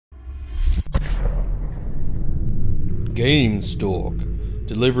Gamestork,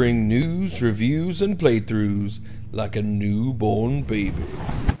 delivering news, reviews, and playthroughs like a newborn baby.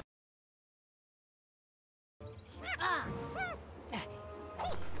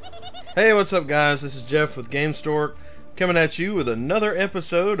 Hey, what's up guys? This is Jeff with Gamestork, coming at you with another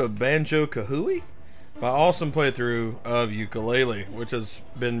episode of Banjo Kawhooie, my awesome playthrough of Yooka Laylee, which has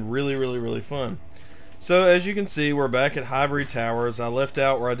been really fun. So as you can see, we're back at Ivory Towers. I left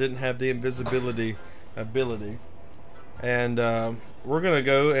out where I didn't have the invisibility ability. And we're going to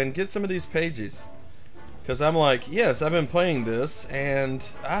go and get some of these pages. Because I'm like, yes, I've been playing this,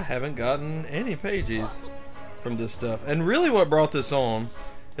 and I haven't gotten any pages from this stuff. And really what brought this on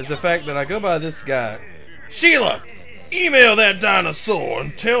is the fact that I go by this guy. Sheila, email that dinosaur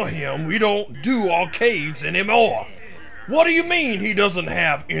and tell him we don't do arcades anymore. What do you mean he doesn't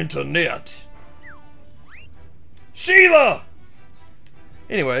have internet? Sheila!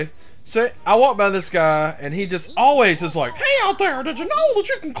 Anyway, so I walk by this guy and he just always is like, hey out there, did you know that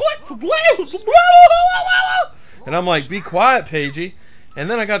you can click the glass? And I'm like, be quiet, Pagey. And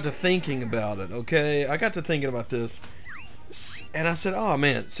then I got to thinking about it, okay? I got to thinking about this. And I said, oh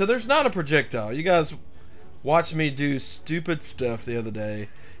man, so there's not a projectile. You guys watched me do stupid stuff the other day.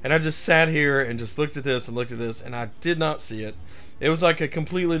 And I just sat here and just looked at this and I did not see it. It was like a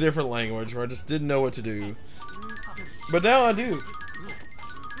completely different language where I just didn't know what to do. But now I do.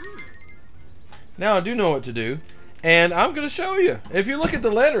 Now I do know what to do. And I'm going to show you. If you look at the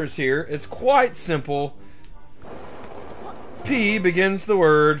letters here, it's quite simple. P begins the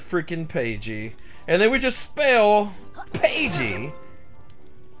word freaking Pagey. And then we just spell Pagey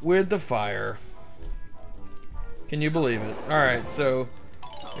with the fire. Can you believe it? Alright, so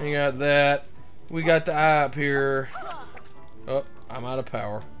we got that. We got the I up here. Oh, I'm out of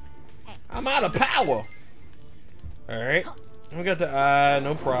power. I'm out of power! Alright. We got the I,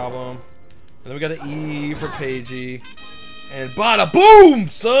 no problem. And then we got the E for Pagey. And bada boom,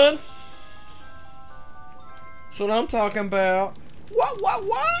 son! That's what I'm talking about.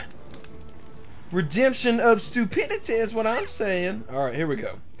 What? Redemption of stupidity is what I'm saying. Alright, here we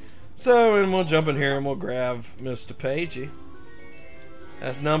go. So, and we'll jump in here and we'll grab Mr. Pagey.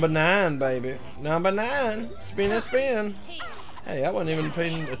 That's number 9, baby. Number 9. Spin and spin. Hey, I wasn't even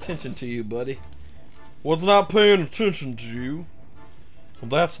paying attention to you, buddy. Was not paying attention to you. Well,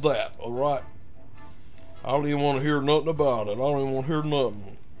 that's that, alright. I don't even want to hear nothing about it. I don't even want to hear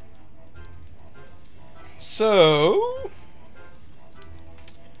nothing. So,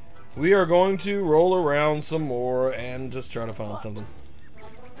 we are going to roll around some more and just try to find something.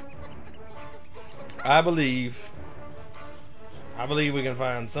 I believe we can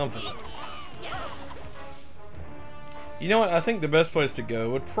find something. You know what? I think the best place to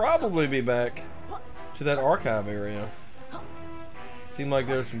go would probably be back to that archive area. Seemed like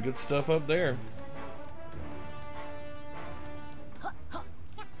there's some good stuff up there.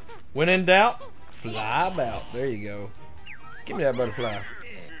 When in doubt, fly about. There you go. Give me that butterfly.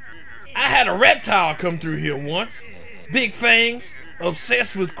 I had a reptile come through here once. Big fangs,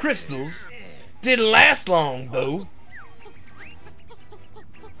 obsessed with crystals. Didn't last long though.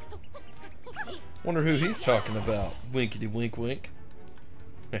 Wonder who he's talking about. Winkety wink wink.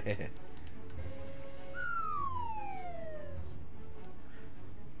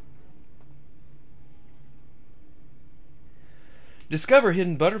 Discover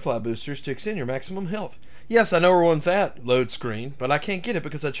hidden butterfly boosters to extend your maximum health. Yes, I know where one's at, load screen, but I can't get it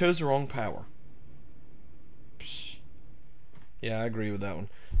because I chose the wrong power. Psh. Yeah, I agree with that one.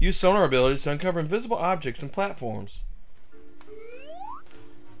 Use sonar abilities to uncover invisible objects and platforms.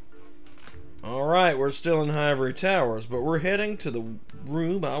 Alright, we're still in Ivory Towers, but we're heading to the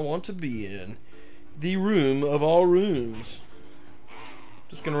room I want to be in. The room of all rooms.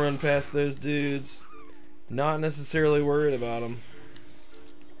 Just gonna run past those dudes. Not necessarily worried about them.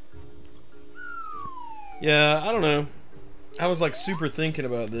 Yeah, I don't know. I was like super thinking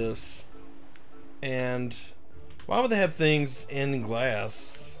about this. And why would they have things in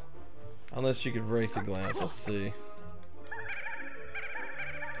glass? Unless you could break the glass. Let's see.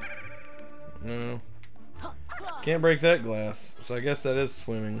 No. Can't break that glass. So I guess that is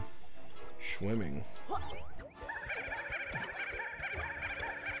swimming. Swimming.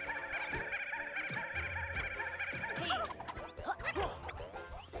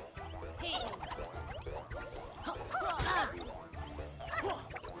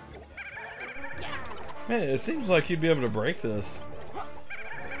 Man, it seems like you'd be able to break this.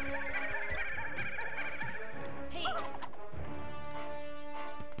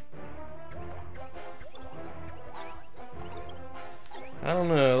 I don't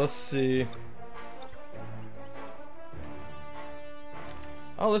know, let's see.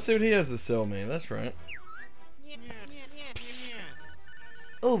 Oh, let's see what he has to sell me. That's right. Psst.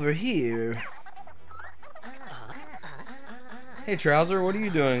 Over here. Hey, Trouser, what are you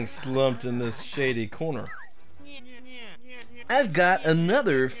doing slumped in this shady corner? I've got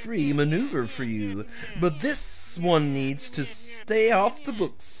another free maneuver for you, but this one needs to stay off the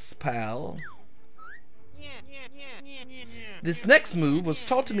books, pal. This next move was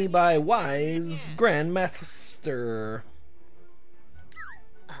taught to me by a wise Grandmaster.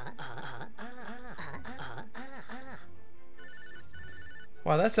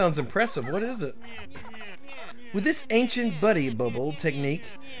 Wow, that sounds impressive. What is it? With this ancient buddy bubble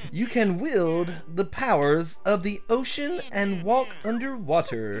technique, you can wield the powers of the ocean and walk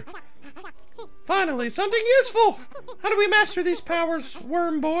underwater. Finally, something useful! How do we master these powers,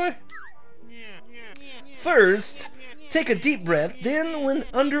 worm boy? First, take a deep breath, then when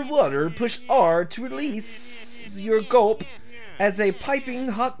underwater, push R to release your gulp as a piping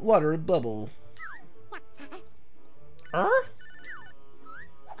hot water bubble.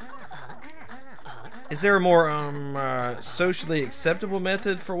 Is there a more socially acceptable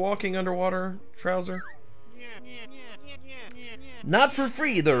method for walking underwater, Trouser? Not for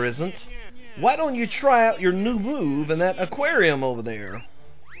free, there isn't. Why don't you try out your new move in that aquarium over there?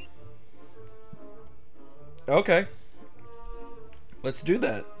 Okay. Let's do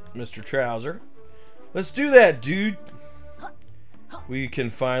that, Mr. Trouser. Let's do that, dude. We can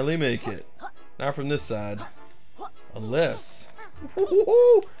finally make it. Not from this side. Unless...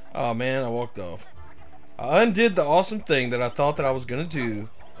 Oh man, I walked off. I undid the awesome thing that I thought that I was gonna do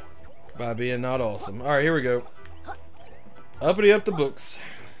by being not awesome. Alright, here we go. Uppity up the books.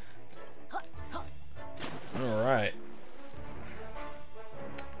 Alright.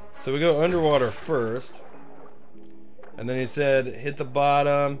 So we go underwater first. And then he said, hit the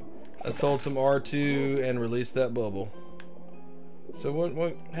bottom. Let's hold some R2 and release that bubble. So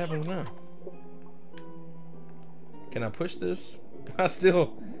what happens now? Can I push this? I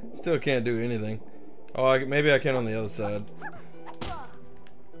still can't do anything. Oh, maybe I can on the other side.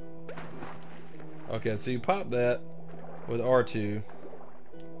 Okay, so you pop that with R2.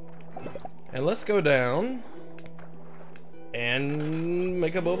 And let's go down and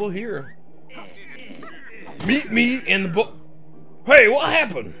make a bubble here. Meet me in the book. Hey, what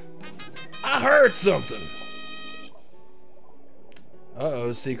happened? I heard something.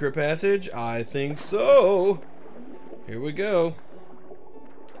 Uh-oh, secret passage? I think so. Here we go.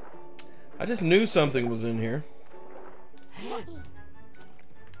 I just knew something was in here.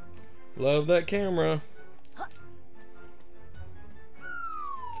 Love that camera.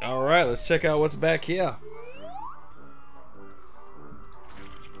 Alright, let's check out what's back here.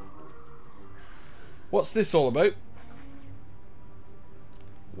 What's this all about?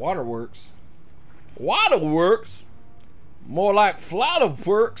 Waterworks. Waterworks? More like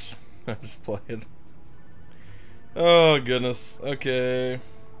Flighterworks. I'm just playing. Oh goodness. Okay.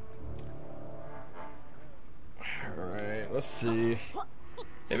 Alright, let's see.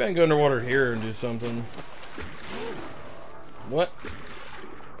 Maybe I can go underwater here and do something. What?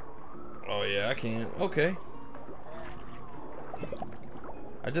 Oh yeah, I can't. Okay.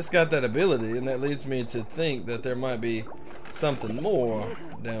 I just got that ability, and that leads me to think that there might be something more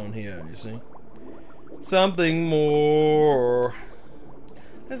down here, you see? Something more.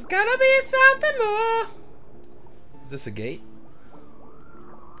 There's gotta be something more. Is this a gate?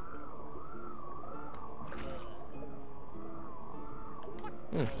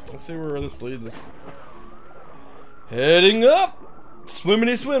 Let's see where this leads us. Heading up!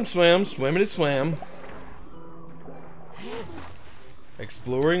 Swimmity swim swam, swimmity swam.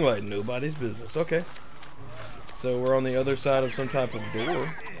 Exploring like nobody's business. Okay. So we're on the other side of some type of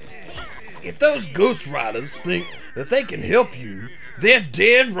door. If those ghost riders think that they can help you, they're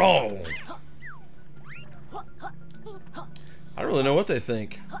dead wrong. I don't really know what they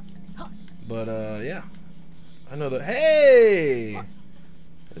think. But, yeah. I know that. Hey!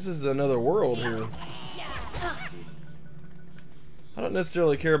 This is another world here. I don't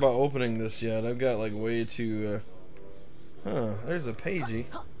necessarily care about opening this yet. I've got, like, way too, huh, there's a pagey.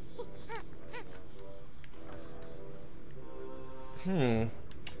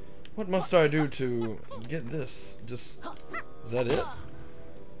 What must I do to get this? Just, is that it?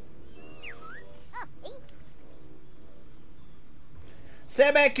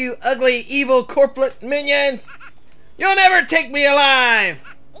 Stand back, you ugly, evil corporate minions! You'll never take me alive!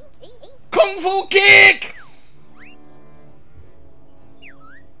 Kung Fu kick!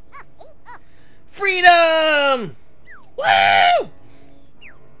 Freedom! Woo!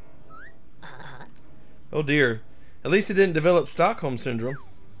 Oh dear. At least he didn't develop Stockholm Syndrome.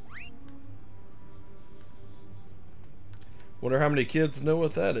 Wonder how many kids know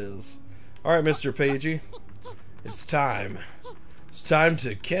what that is. Alright, Mr. Pagey. It's time. It's time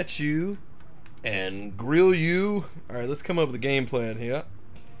to catch you and grill you. Alright, let's come up with a game plan here.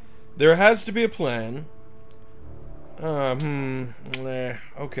 There has to be a plan. Okay.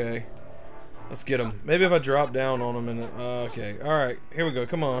 Let's get him. Maybe if I drop down on him and okay. Alright, here we go.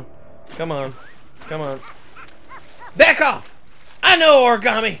 Come on. Come on. Come on. Back off! I know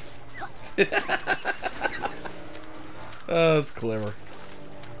origami! Oh, that's clever.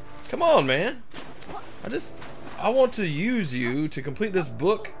 Come on, man. I want to use you to complete this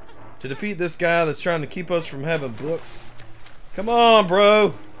book, to defeat this guy that's trying to keep us from having books. Come on,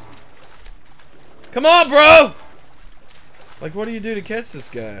 bro. Come on, bro! Like, what do you do to catch this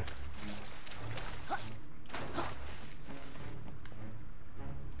guy?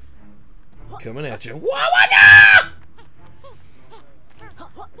 Coming at you.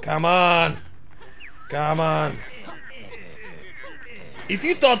 Come on. Come on. If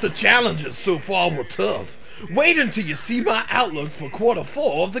you thought the challenges so far were tough, wait until you see my outlook for quarter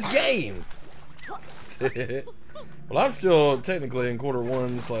 4 of the game. Well, I'm still technically in quarter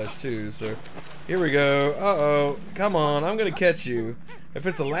 1/2, so here we go. Uh-oh. Come on, I'm gonna catch you. If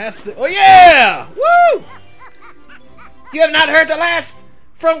it's the last oh yeah! Woo! You have not heard the last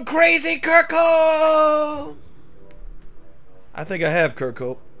from Crazy Kirkhope! I think I have,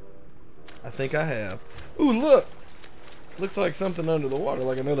 Kirkhope. I think I have. Ooh, look! Looks like something under the water,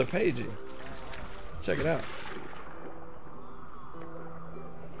 like another pagey. Let's check it out.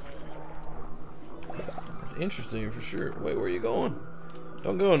 That's interesting for sure. Wait, where are you going?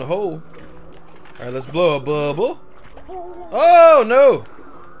 Don't go in the hole. Alright, let's blow a bubble. Oh, no!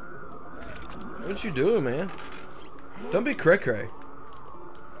 What you doing, man? Don't be cray-cray.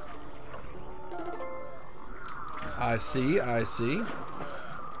 I see, I see.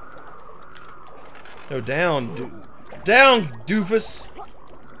 No, down, down, doofus!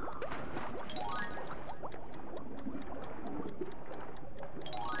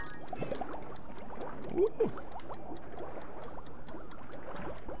 Woo.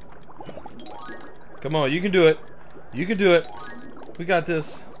 Come on, you can do it. You can do it. We got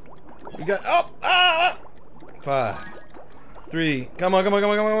this. We got. Oh! Ah! 5, 3. Come on, come on,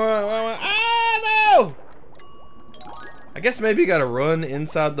 come on, come on, come on. Ah, no! I guess maybe you gotta run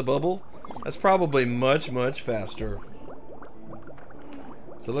inside the bubble. That's probably much, much faster.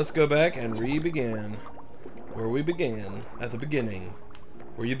 So let's go back and re-begin. Where we began. At the beginning.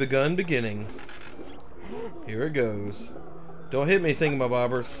 Where you begun beginning. Here it goes. Don't hit me,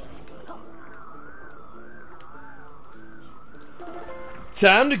 thingamabobbers.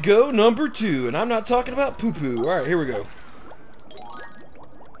 Time to go number 2. And I'm not talking about poo-poo. Alright, here we go.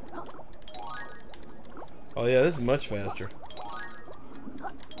 Oh yeah, this is much faster.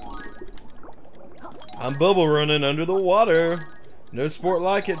 I'm bubble running under the water. No sport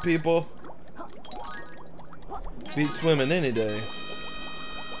like it, people. Beat swimming any day.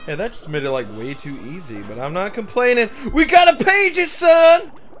 Yeah, that just made it like way too easy, but I'm not complaining. We got a Pagey,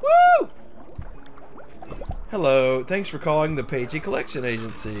 son! Woo! Hello, thanks for calling the Pagey Collection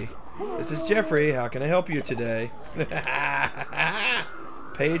Agency. This is Jeffrey. How can I help you today?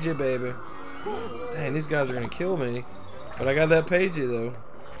 Pagey, baby. Dang, these guys are gonna kill me. But I got that Pagey, though.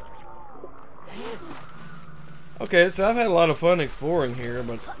 Okay, so I've had a lot of fun exploring here,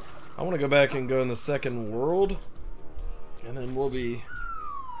 but I want to go back and go in the second world. And then we'll be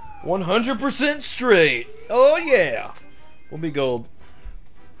 100% straight. Oh, yeah. We'll be gold.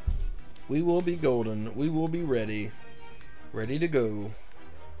 We will be golden. We will be ready. Ready to go.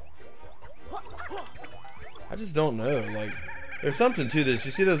 I just don't know. Like, there's something to this.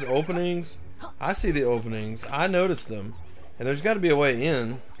 You see those openings? I see the openings. I noticed them. And there's got to be a way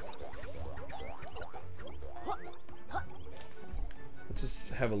in. Let's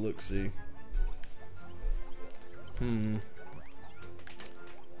just have a look-see.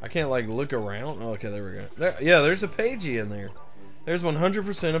 I can't, like, look around. Oh, okay, there we go. There, yeah, there's a Pagey in there. There's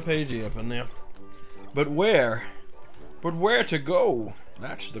 100% a Pagey up in there. But where? But where to go?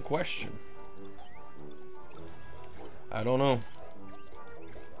 That's the question. I don't know.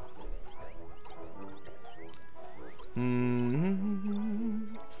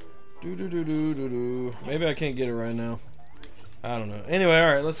 Maybe I can't get it right now. I don't know. Anyway,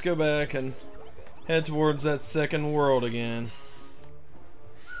 alright, let's go back and head towards that second world again.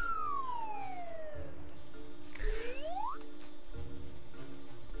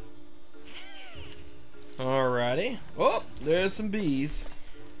 Alrighty. Oh, there's some bees.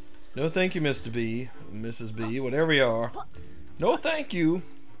 No thank you, Mr. B, Mrs. B, whatever you are. No thank you.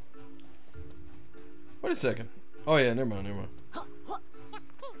 Wait a second. Oh yeah, never mind, never mind.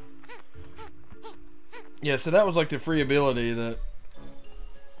 Yeah, so that was like the free ability that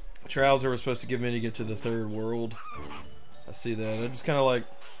trials they were supposed to give me to get to the third world. I see that. I just kind of like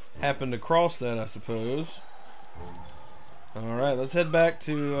happened to cross that, I suppose. Alright, let's head back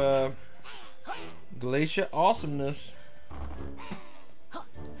to Glacier Awesomeness.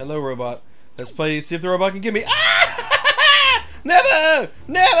 Hello, robot. Let's play, see if the robot can get me. Ah! Never!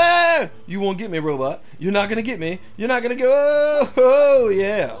 Never! You won't get me, robot. You're not gonna get me. You're not gonna go. Oh,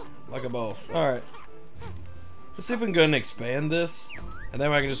 yeah. Like a boss. Alright. Let's see if we can go and expand this. And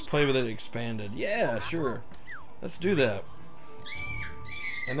then I can just play with it expanded. Yeah, sure. Let's do that.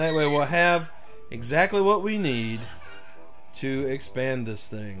 And that way we'll have exactly what we need to expand this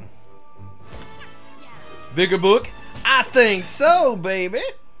thing. Bigger book? I think so, baby.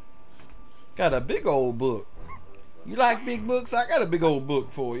 Got a big old book. You like big books? I got a big old book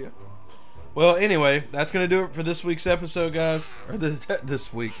for you. Well, anyway, that's going to do it for this week's episode, guys. Or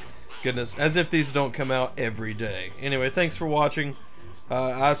this week. Goodness, as if these don't come out every day. Anyway, thanks for watching.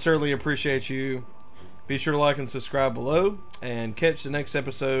 I certainly appreciate you. Be sure to like and subscribe below. And catch the next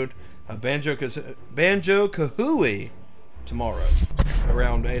episode of Banjo Kawhooie tomorrow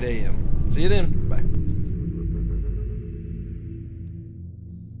around 8 a.m. See you then. Bye.